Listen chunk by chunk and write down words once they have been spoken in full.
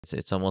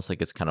It's almost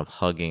like it's kind of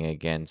hugging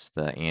against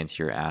the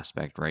anterior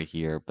aspect right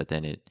here, but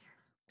then it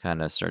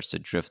kind of starts to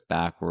drift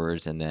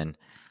backwards and then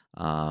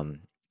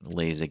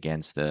lays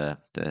against the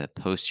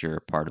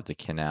posterior part of the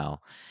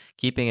canal.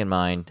 Keeping in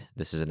mind,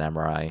 this is an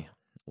MRI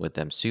with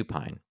them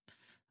supine.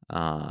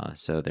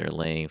 So they're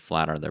laying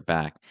flat on their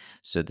back.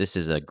 So this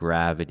is a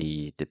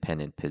gravity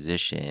dependent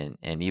position.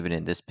 And even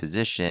in this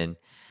position,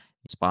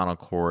 spinal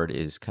cord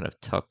is kind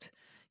of tucked,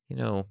 you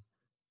know,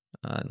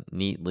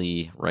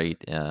 neatly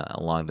right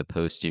along the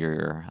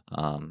posterior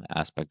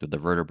aspect of the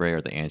vertebrae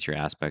or the anterior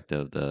aspect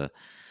of the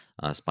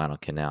spinal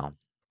canal.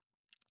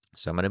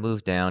 So I'm going to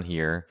move down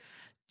here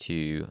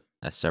to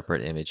a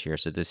separate image here.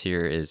 So this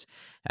here is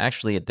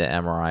actually at the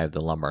MRI of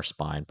the lumbar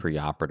spine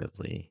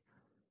preoperatively.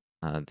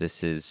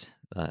 This is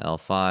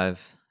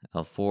L5,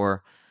 L4,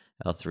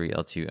 L3,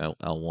 L2,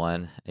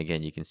 L1.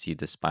 Again, you can see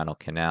the spinal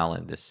canal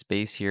in this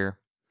space here.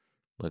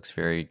 Looks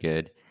very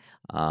good.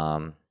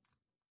 Um,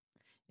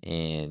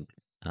 and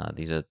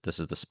this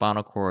is the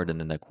spinal cord and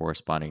then the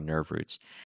corresponding nerve roots.